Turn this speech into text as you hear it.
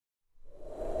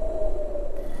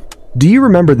Do you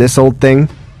remember this old thing?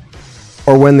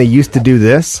 Or when they used to do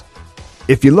this?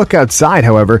 If you look outside,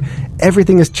 however,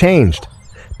 everything has changed.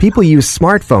 People use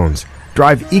smartphones,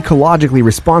 drive ecologically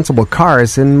responsible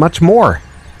cars, and much more.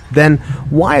 Then,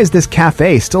 why is this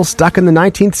cafe still stuck in the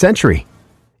 19th century?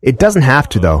 It doesn't have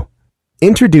to, though.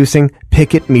 Introducing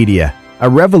PickIt Media, a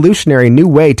revolutionary new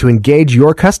way to engage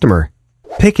your customer.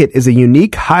 PickIt is a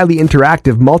unique, highly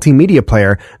interactive multimedia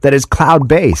player that is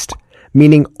cloud-based,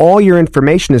 meaning all your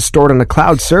information is stored on a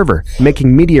cloud server,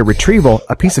 making media retrieval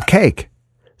a piece of cake.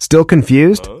 Still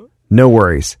confused? No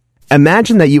worries.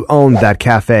 Imagine that you owned that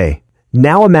cafe.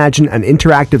 Now imagine an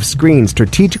interactive screen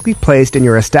strategically placed in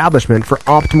your establishment for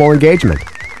optimal engagement.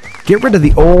 Get rid of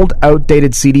the old,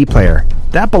 outdated CD player.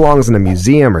 That belongs in a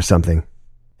museum or something.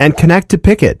 And connect to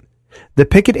PickIt. The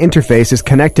PickIt interface is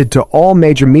connected to all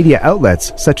major media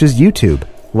outlets such as YouTube,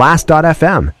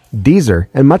 Last.fm, Deezer,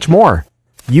 and much more.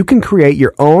 You can create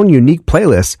your own unique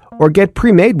playlists or get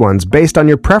pre-made ones based on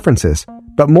your preferences.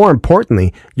 But more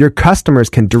importantly, your customers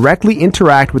can directly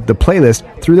interact with the playlist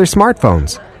through their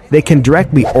smartphones. They can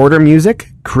directly order music,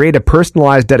 create a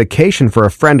personalized dedication for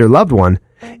a friend or loved one,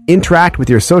 interact with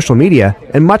your social media,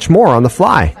 and much more on the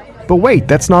fly. But wait,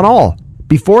 that's not all.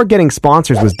 Before, getting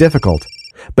sponsors was difficult.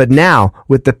 But now,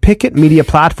 with the PickIt Media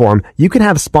platform, you can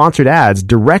have sponsored ads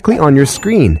directly on your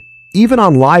screen, even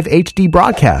on live HD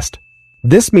broadcast.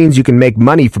 This means you can make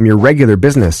money from your regular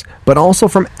business, but also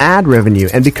from ad revenue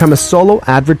and become a solo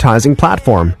advertising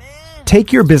platform.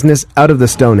 Take your business out of the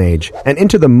Stone Age and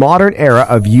into the modern era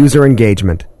of user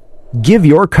engagement. Give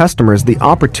your customers the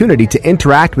opportunity to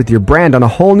interact with your brand on a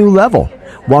whole new level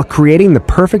while creating the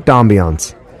perfect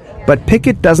ambiance. But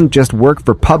PickIt doesn't just work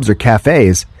for pubs or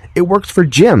cafes. It works for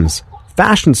gyms,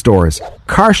 fashion stores,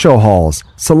 car show halls,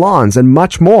 salons, and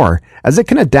much more, as it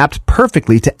can adapt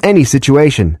perfectly to any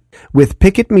situation. With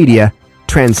PickIt Media,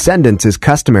 transcendence is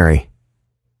customary.